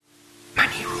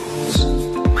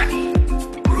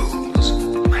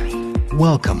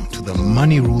Welcome to the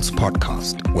Money Rules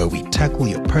Podcast, where we tackle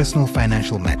your personal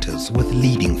financial matters with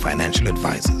leading financial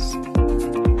advisors.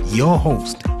 Your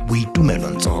host,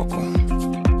 Boitumelo Ntsoko.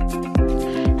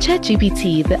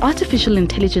 ChatGPT, the artificial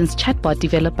intelligence chatbot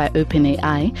developed by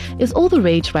OpenAI, is all the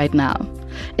rage right now.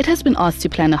 It has been asked to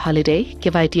plan a holiday,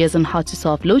 give ideas on how to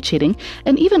solve load shedding,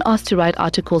 and even asked to write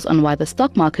articles on why the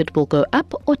stock market will go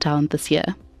up or down this year.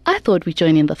 I thought we'd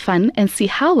join in the fun and see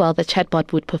how well the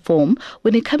chatbot would perform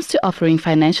when it comes to offering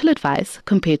financial advice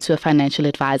compared to a financial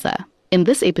advisor. In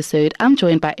this episode, I'm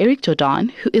joined by Eric Jordan,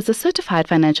 who is a certified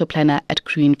financial planner at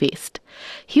Crew Invest.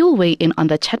 He will weigh in on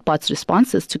the chatbot's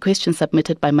responses to questions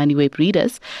submitted by MoneyWeb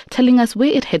readers, telling us where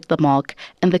it hit the mark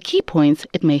and the key points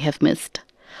it may have missed.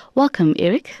 Welcome,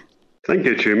 Eric. Thank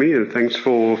you, Jimmy, and thanks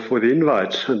for the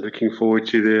invite. I'm looking forward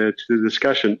to the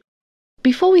discussion.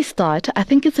 Before we start, I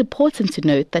think it's important to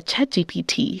note that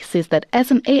ChatGPT says that as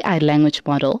an AI language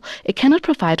model, it cannot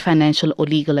provide financial or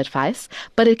legal advice,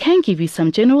 but it can give you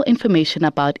some general information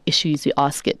about issues you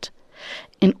ask it.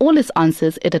 In all its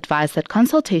answers, it advised that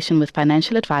consultation with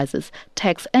financial advisors,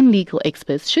 tax and legal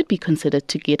experts should be considered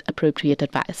to get appropriate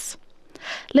advice.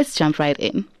 Let's jump right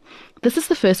in. This is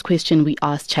the first question we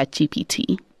asked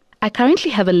ChatGPT. I currently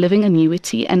have a living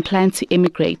annuity and plan to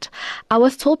emigrate. I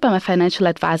was told by my financial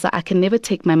advisor I can never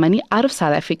take my money out of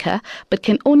South Africa, but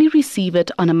can only receive it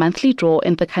on a monthly draw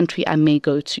in the country I may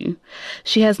go to.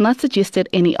 She has not suggested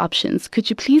any options.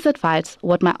 Could you please advise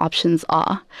what my options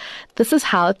are? This is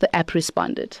how the app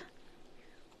responded.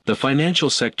 The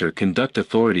Financial Sector Conduct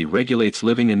Authority regulates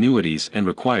living annuities and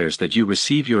requires that you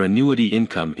receive your annuity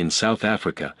income in South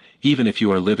Africa, even if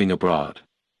you are living abroad.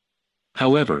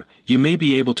 However, you may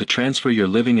be able to transfer your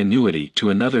living annuity to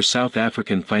another South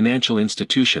African financial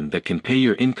institution that can pay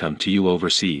your income to you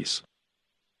overseas.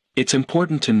 It's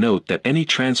important to note that any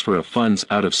transfer of funds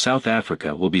out of South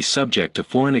Africa will be subject to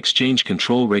foreign exchange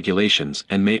control regulations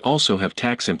and may also have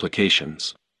tax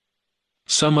implications.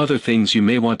 Some other things you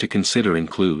may want to consider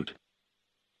include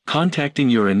contacting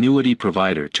your annuity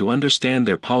provider to understand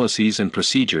their policies and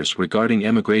procedures regarding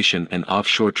emigration and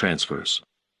offshore transfers.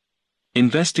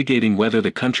 Investigating whether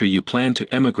the country you plan to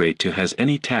emigrate to has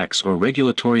any tax or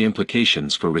regulatory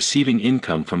implications for receiving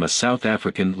income from a South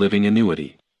African living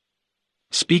annuity.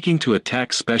 Speaking to a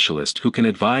tax specialist who can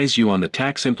advise you on the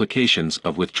tax implications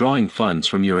of withdrawing funds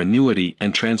from your annuity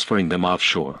and transferring them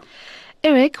offshore.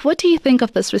 Eric, what do you think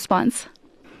of this response?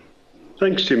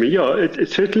 Thanks, Jimmy. Yeah, it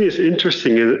certainly is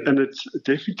interesting, and it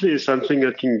definitely is something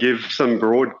that can give some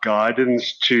broad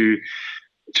guidance to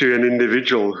an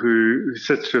individual who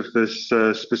sits with this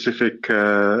specific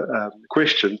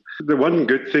question. The one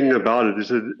good thing about it is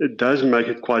that it does make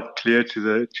it quite clear to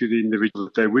the individual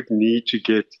that they would need to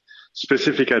get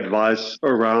specific advice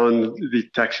around the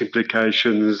tax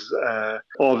implications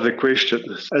of the question.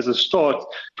 As a start,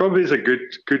 probably is a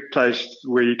good place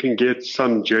where you can get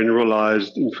some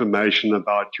generalized information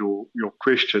about your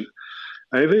question.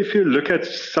 However, if you look at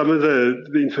some of the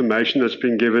information that's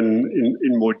been given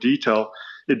in more detail,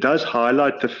 it does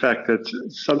highlight the fact that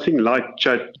something like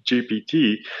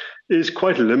ChatGPT is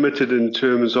quite limited in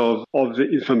terms of the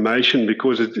information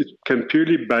because it can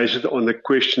purely base it on the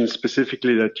question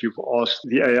specifically that you've asked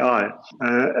the AI.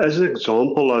 As an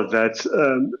example of that,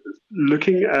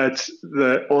 looking at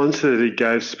the answer that it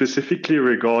gave specifically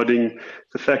regarding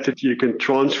the fact that you can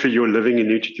transfer your living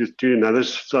annuity to another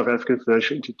South African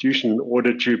financial institution in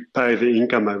order to pay the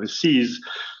income overseas,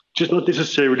 which is not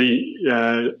necessarily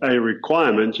a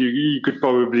requirement. You could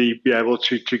probably be able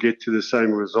to get to the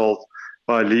same result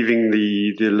by leaving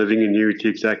the living annuity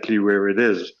exactly where it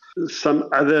is. Some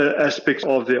other aspects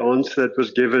of the answer that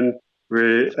was given,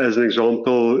 where, as an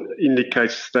example,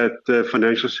 indicates that the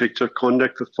Financial Sector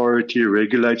Conduct Authority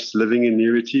regulates living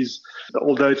annuities.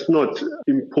 Although it's not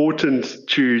important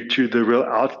to the real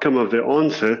outcome of the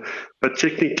answer, but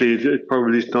technically it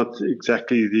probably is not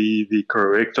exactly the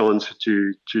correct answer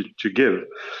to give.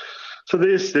 So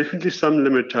there's definitely some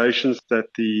limitations that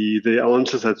the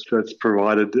answers that's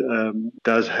provided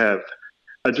does have.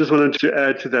 I just wanted to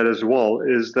add to that as well,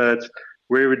 is that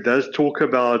where it does talk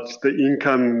about the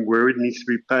income, where it needs to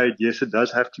be paid, yes, it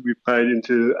does have to be paid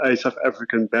into a South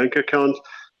African bank account,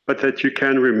 but that you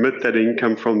can remit that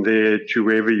income from there to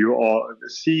wherever you are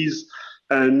overseas,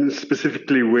 and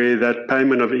specifically where that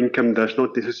payment of income does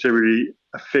not necessarily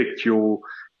affect your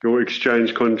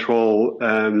exchange control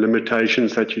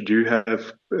limitations that you do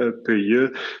have per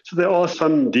year. So there are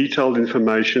some detailed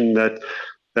information that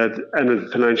and a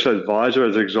financial advisor,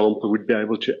 as an example, would be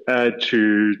able to add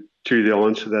to the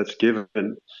answer that's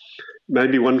given.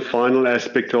 Maybe one final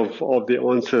aspect of the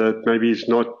answer that maybe is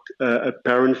not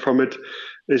apparent from it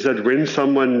is that when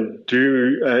someone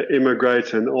do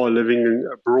immigrate and are living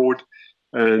abroad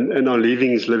and are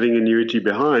leaving his living annuity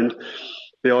behind,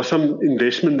 there are some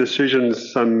investment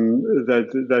decisions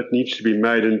that needs to be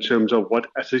made in terms of what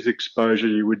asset exposure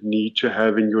you would need to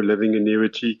have in your living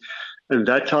annuity. And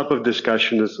that type of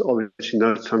discussion is obviously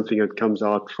not something that comes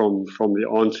out from the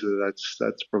answer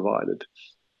that's provided.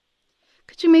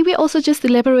 Could you maybe also just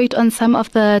elaborate on some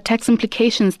of the tax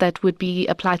implications that would be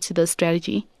applied to this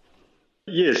strategy?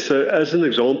 Yes, so as an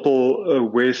example,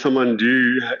 where someone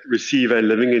do receive a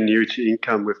living annuity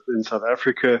income within South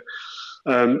Africa,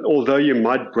 although you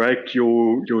might break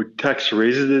your tax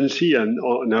residency and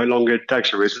are no longer a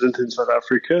tax resident in South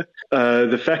Africa,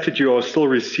 the fact that you are still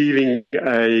receiving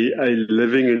a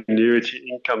living annuity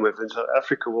income within South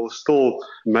Africa will still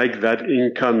make that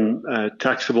income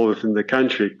taxable within the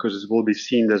country, because it will be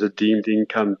seen as a deemed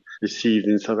income received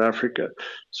in South Africa.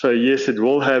 So yes, it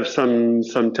will have some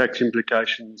tax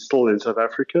implications still in South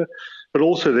Africa, but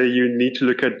also there you need to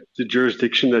look at the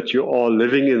jurisdiction that you are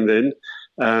living in then,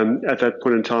 at that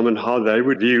point in time, and how they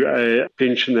would view a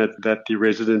pension that the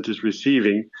resident is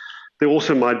receiving. There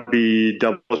also might be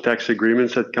double tax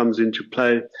agreements that comes into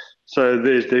play. So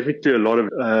there's definitely a lot of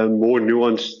more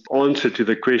nuanced answer to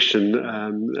the question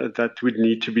that would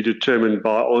need to be determined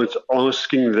by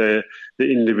asking the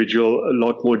individual a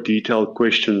lot more detailed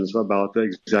questions about the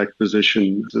exact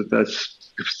position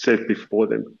that's set before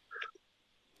them.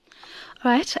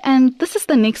 All right, and this is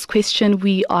the next question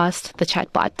we asked the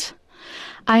chatbot.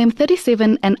 I am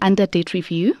 37 and under debt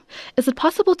review. Is it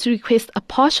possible to request a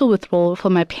partial withdrawal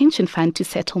from my pension fund to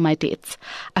settle my debts?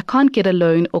 I can't get a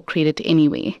loan or credit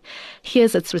anywhere.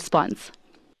 Here's its response.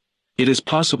 It is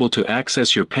possible to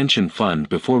access your pension fund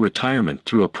before retirement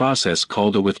through a process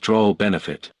called a withdrawal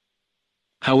benefit.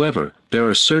 However, there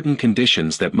are certain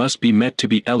conditions that must be met to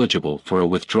be eligible for a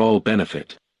withdrawal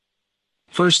benefit.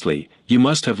 Firstly, you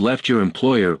must have left your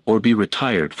employer or be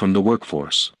retired from the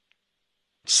workforce.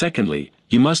 Secondly,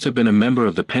 you must have been a member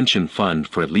of the pension fund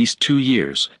for at least 2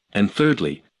 years, and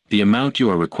thirdly, the amount you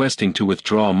are requesting to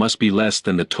withdraw must be less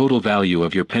than the total value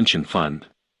of your pension fund.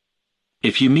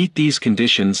 If you meet these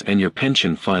conditions and your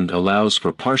pension fund allows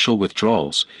for partial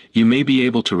withdrawals, you may be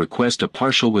able to request a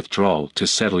partial withdrawal to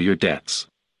settle your debts.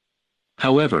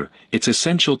 However, it's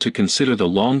essential to consider the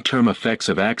long-term effects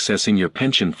of accessing your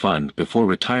pension fund before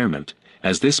retirement,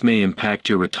 as this may impact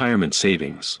your retirement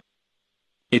savings.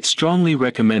 It's strongly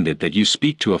recommended that you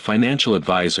speak to a financial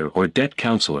advisor or debt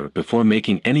counselor before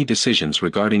making any decisions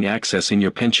regarding accessing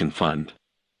your pension fund.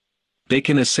 They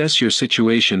can assess your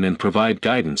situation and provide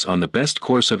guidance on the best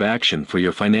course of action for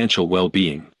your financial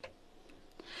well-being.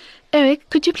 Eric,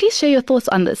 could you please share your thoughts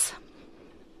on this?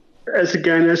 As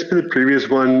per the previous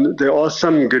one, there are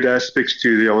some good aspects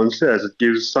to the answer, as it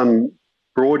gives some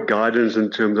broad guidance in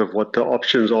terms of what the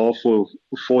options are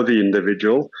for the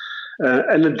individual.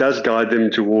 And it does guide them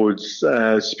towards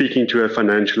speaking to a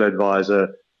financial advisor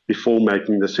before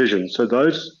making decisions. So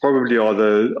those probably are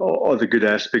the good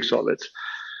aspects of it.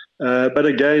 But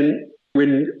again,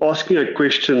 when asking a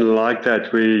question like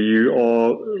that, where you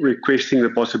are requesting the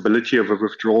possibility of a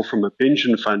withdrawal from a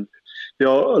pension fund, there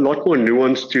are a lot more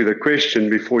nuance to the question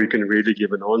before you can really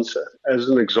give an answer. As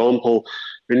an example,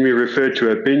 when we refer to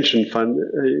a pension fund,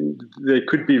 there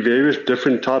could be various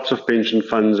different types of pension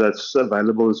funds that's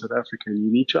available in South Africa. And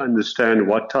you need to understand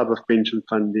what type of pension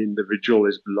fund the individual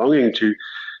is belonging to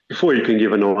before you can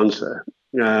give an answer.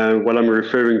 What I'm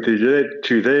referring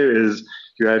to there is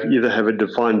you either have a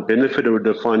defined benefit or a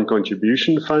defined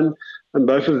contribution fund, and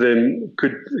both of them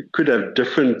could have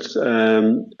different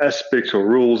aspects or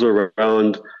rules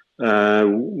around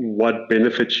what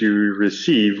benefits you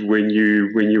receive when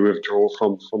you withdraw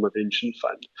from a pension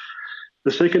fund.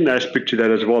 The second aspect to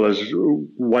that as well is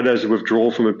what does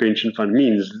withdrawal from a pension fund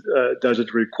means? Does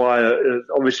it require,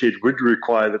 obviously it would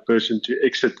require the person to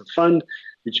exit the fund,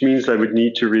 which means they would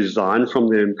need to resign from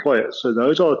their employer. So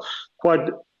those are quite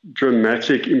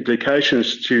dramatic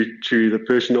implications to the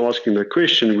person asking the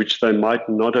question, which they might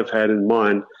not have had in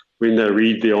mind when they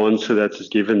read the answer that is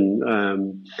given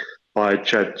by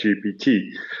ChatGPT.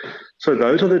 So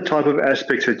those are the type of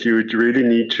aspects that you would really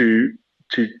need to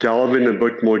delve in a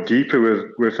bit more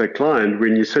deeper with a client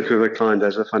when you sit with a client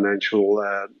as a financial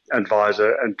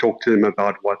advisor and talk to them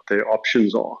about what their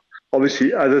options are.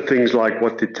 Obviously, other things like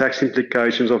what the tax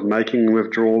implications of making a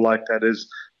withdrawal like that is,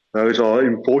 those are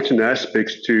important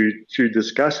aspects to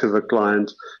discuss with a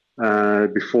client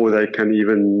before they can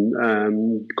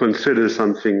even consider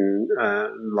something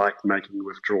like making a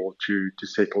withdrawal to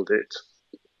settle debts.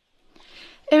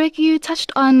 Eric, you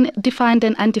touched on defined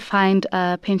and undefined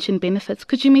pension benefits.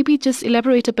 Could you maybe just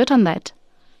elaborate a bit on that?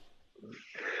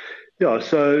 Yeah,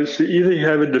 so either you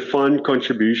have a defined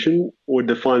contribution or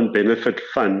defined benefit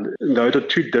fund. And those are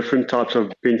two different types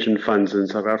of pension funds in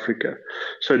South Africa.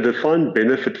 So defined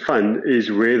benefit fund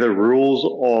is where the rules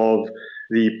of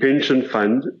the pension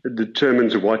fund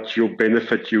determines what your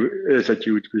benefit is that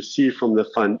you would receive from the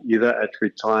fund, either at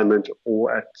retirement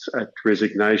or at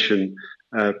resignation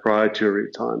prior to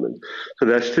retirement. So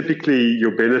that's typically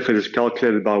your benefit is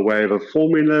calculated by way of a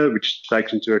formula which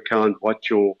takes into account what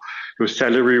your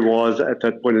salary was at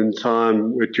that point in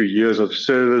time, what your years of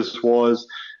service was,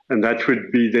 and that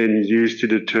would be then used to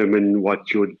determine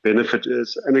what your benefit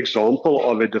is. An example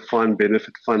of a defined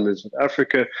benefit fund in South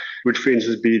Africa would, for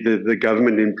instance, be the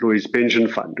government employees pension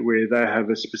fund, where they have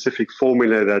a specific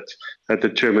formula that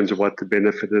determines what the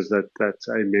benefit is that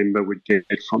a member would get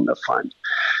from the fund.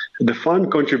 The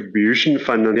defined contribution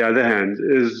fund, on the other hand,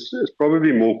 is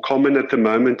probably more common at the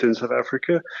moment in South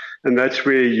Africa, and that's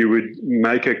where you would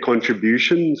make a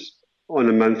contribution on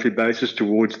a monthly basis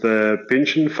towards the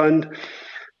pension fund,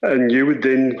 and you would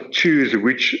then choose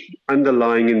which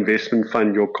underlying investment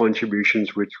fund your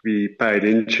contributions would be paid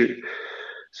into.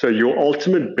 So your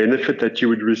ultimate benefit that you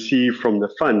would receive from the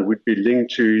fund would be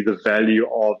linked to the value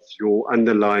of your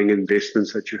underlying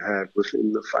investments that you have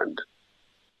within the fund.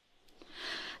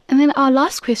 And then our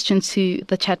last question to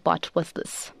the chatbot was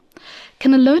this.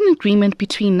 Can a loan agreement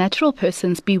between natural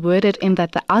persons be worded in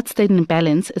that the outstanding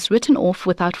balance is written off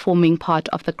without forming part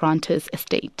of the grantor's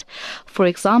estate? For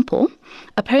example,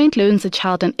 a parent loans a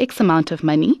child an X amount of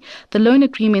money. The loan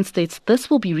agreement states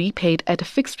this will be repaid at a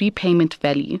fixed repayment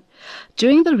value.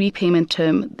 During the repayment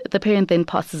term, the parent then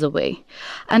passes away.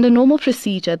 Under normal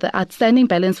procedure, the outstanding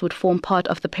balance would form part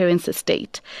of the parent's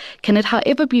estate. Can it,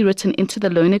 however, be written into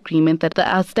the loan agreement that the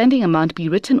outstanding amount be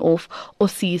written off or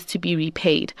cease to be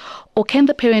repaid? Or can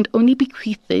the parent only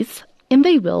bequeath this in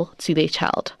their will to their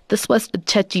child? This was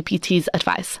ChatGPT's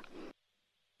advice.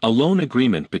 A loan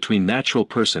agreement between natural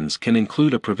persons can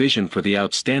include a provision for the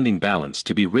outstanding balance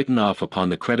to be written off upon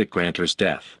the credit grantor's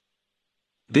death.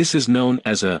 This is known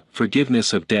as a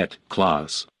forgiveness of debt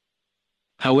clause.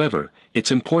 However,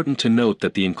 it's important to note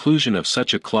that the inclusion of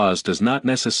such a clause does not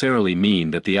necessarily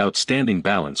mean that the outstanding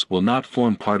balance will not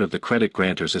form part of the credit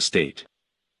grantor's estate.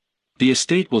 The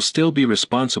estate will still be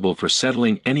responsible for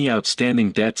settling any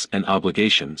outstanding debts and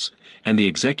obligations, and the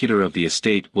executor of the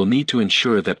estate will need to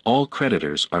ensure that all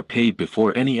creditors are paid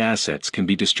before any assets can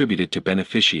be distributed to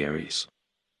beneficiaries.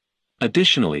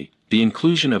 Additionally, the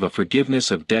inclusion of a forgiveness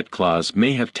of debt clause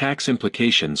may have tax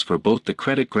implications for both the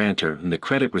credit grantor and the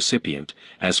credit recipient,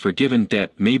 as forgiven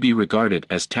debt may be regarded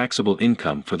as taxable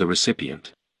income for the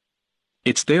recipient.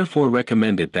 It's therefore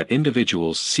recommended that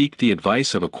individuals seek the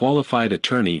advice of a qualified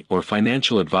attorney or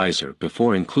financial advisor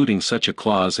before including such a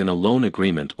clause in a loan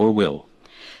agreement or will.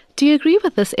 Do you agree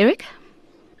with this, Eric?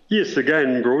 Yes,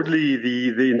 again, broadly,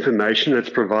 the information that's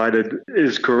provided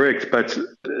is correct, but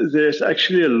there's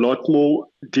actually a lot more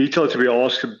detail to be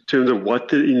asked in terms of what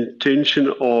the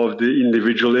intention of the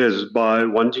individual is by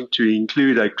wanting to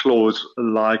include a clause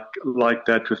like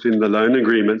that within the loan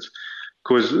agreement,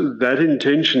 because that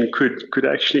intention could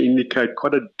actually indicate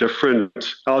quite a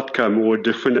different outcome or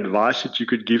different advice that you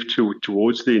could give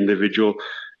towards the individual,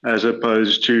 as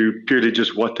opposed to purely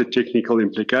just what the technical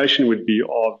implication would be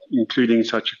of including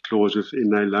such a clause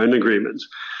within a loan agreement.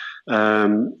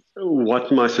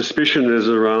 What my suspicion is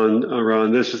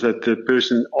around this is that the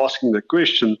person asking the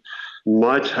question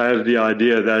might have the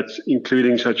idea that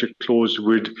including such a clause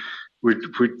would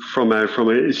from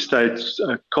a estate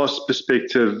cost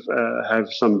perspective have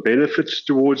some benefits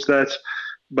towards that.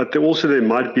 But there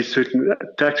might be certain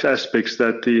tax aspects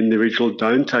that the individual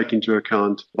don't take into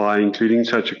account by including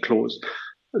such a clause.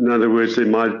 In other words, there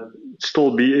might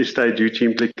still be estate duty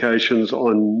implications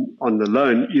on the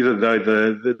loan, even though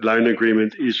the loan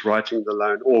agreement is writing the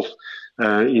loan off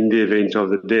in the event of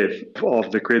the death of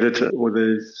the creditor.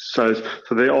 So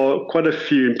there are quite a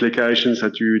few implications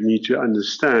that you need to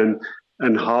understand,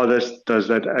 and how does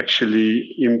that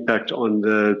actually impact on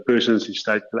the person's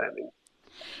estate planning.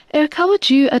 Eric, how would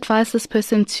you advise this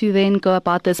person to then go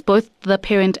about this, both the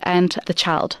parent and the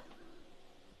child?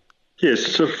 Yes,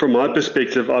 so from my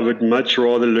perspective, I would much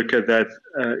rather look at that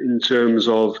in terms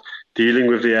of dealing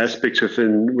with the aspects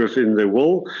within the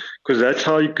will, because that's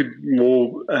how you could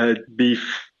more be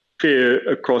fair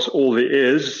across all the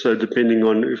heirs. So depending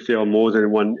on if there are more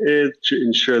than one heir, to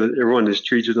ensure that everyone is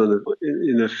treated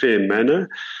in a fair manner.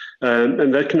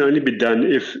 And that can only be done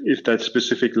if that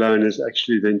specific loan is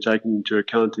actually then taken into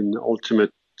account in the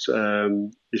ultimate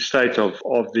estate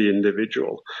of the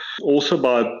individual. Also,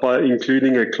 by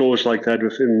including a clause like that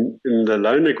within the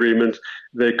loan agreement,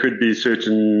 there could be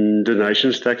certain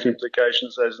donations tax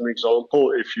implications. As an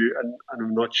example, and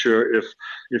I'm not sure if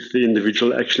the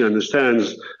individual actually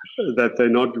understands that they're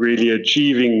not really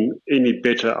achieving any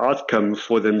better outcome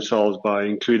for themselves by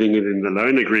including it in the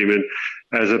loan agreement,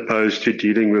 as opposed to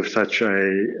dealing with such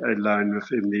a loan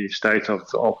within the estate of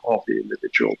the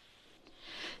individual.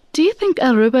 Do you think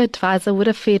a robo-advisor would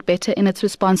have fared better in its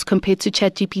response compared to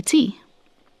ChatGPT?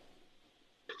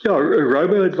 Yeah,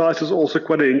 robo-advice is also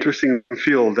quite an interesting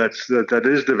field that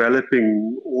is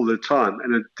developing all the time,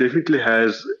 and it definitely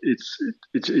has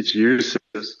its uses.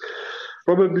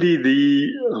 Probably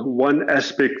the one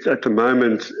aspect at the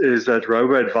moment is that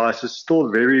robo-advice is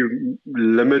still very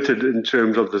limited in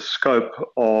terms of the scope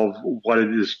of what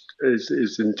it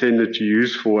is intended to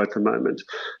use for at the moment.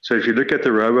 So if you look at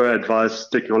the robo-advice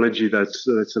technology that's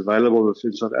available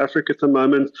within South Africa at the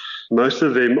moment, most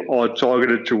of them are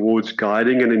targeted towards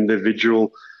guiding an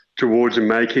individual towards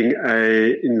making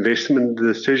a investment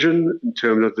decision in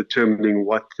terms of determining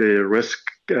what their risk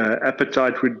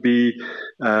appetite would be,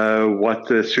 what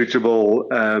the suitable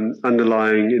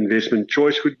underlying investment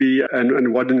choice would be,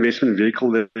 and what investment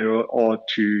vehicle there are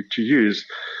to use.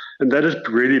 And that is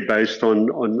really based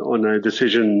on a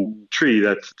decision tree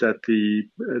that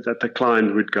the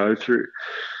client would go through.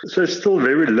 So it's still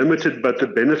very limited, but the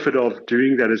benefit of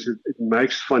doing that is it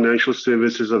makes financial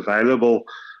services available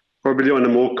probably on a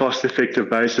more cost-effective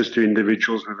basis to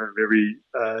individuals with a very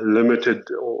limited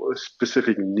or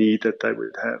specific need that they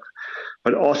would have.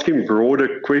 But asking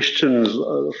broader questions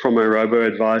from a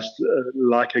robo-advice,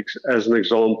 like as an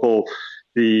example,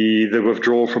 the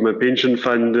withdrawal from a pension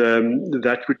fund,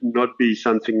 that would not be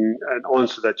an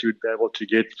answer that you would be able to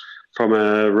get from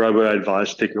a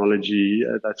robo-advice technology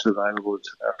that's available in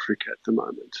South Africa at the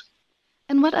moment.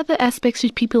 And what other aspects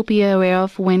should people be aware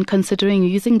of when considering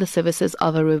using the services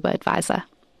of a robo-advisor?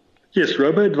 Yes,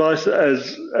 robo-advice,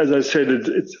 as I said,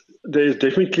 there's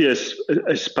definitely a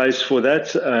space for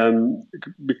that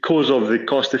because of the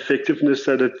cost effectiveness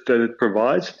that it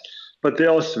provides. But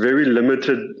there's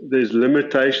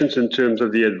limitations in terms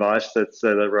of the advice that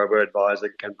a robo-advisor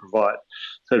can provide.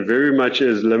 So it very much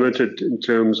is limited in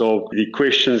terms of the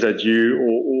questions that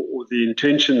or the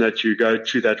intention that you go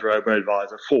to that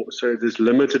robo-advisor for. So it is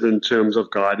limited in terms of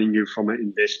guiding you from an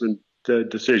investment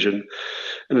decision.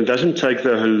 And it doesn't take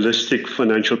the holistic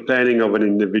financial planning of an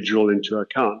individual into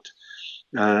account.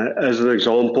 As an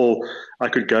example, I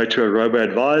could go to a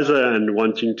robo-advisor and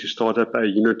wanting to start up a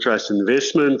unit trust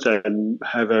investment and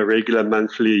have a regular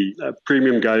monthly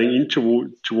premium going in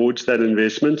towards that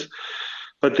investment.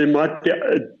 But there might be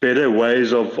better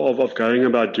ways of going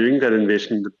about doing that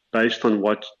investment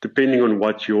depending on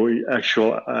what your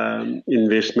actual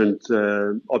investment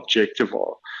objective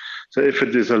are. So if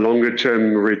it is a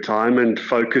longer-term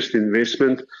retirement-focused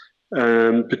investment,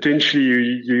 potentially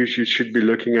you should be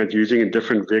looking at using a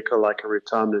different vehicle like a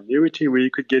retirement annuity where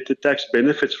you could get the tax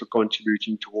benefits for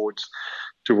contributing towards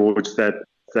that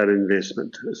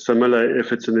investment. Similar,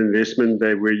 if it's an investment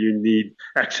where you need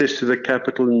access to the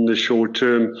capital in the short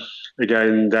term,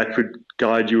 again, that would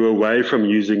guide you away from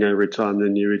using a retirement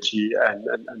annuity and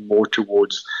more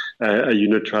towards a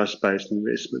unit trust-based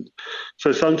investment.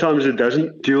 So sometimes it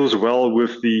deals well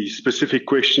with the specific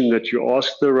question that you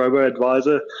ask the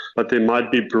robo-advisor, but there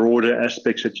might be broader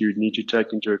aspects that you need to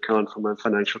take into account from a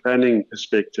financial planning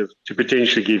perspective to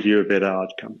potentially give you a better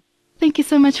outcome. Thank you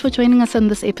so much for joining us on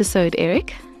this episode,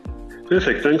 Eric.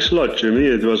 Perfect. Thanks a lot, Jimmy.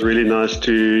 It was really nice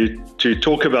to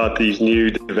talk about these new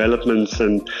developments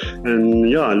and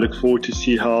yeah, I look forward to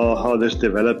see how this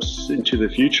develops into the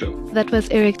future. That was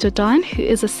Eric Jordan, who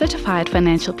is a certified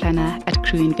financial planner at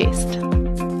Crew Invest.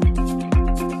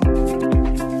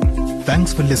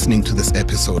 Thanks for listening to this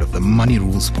episode of the Money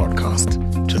Rules Podcast.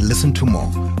 To listen to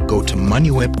more, go to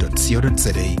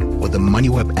moneyweb.co.za or the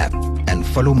MoneyWeb app and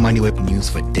follow MoneyWeb News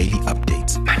for daily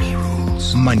updates. Money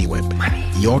Rules. MoneyWeb,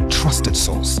 your trusted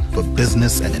source for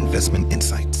business and investment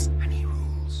insights.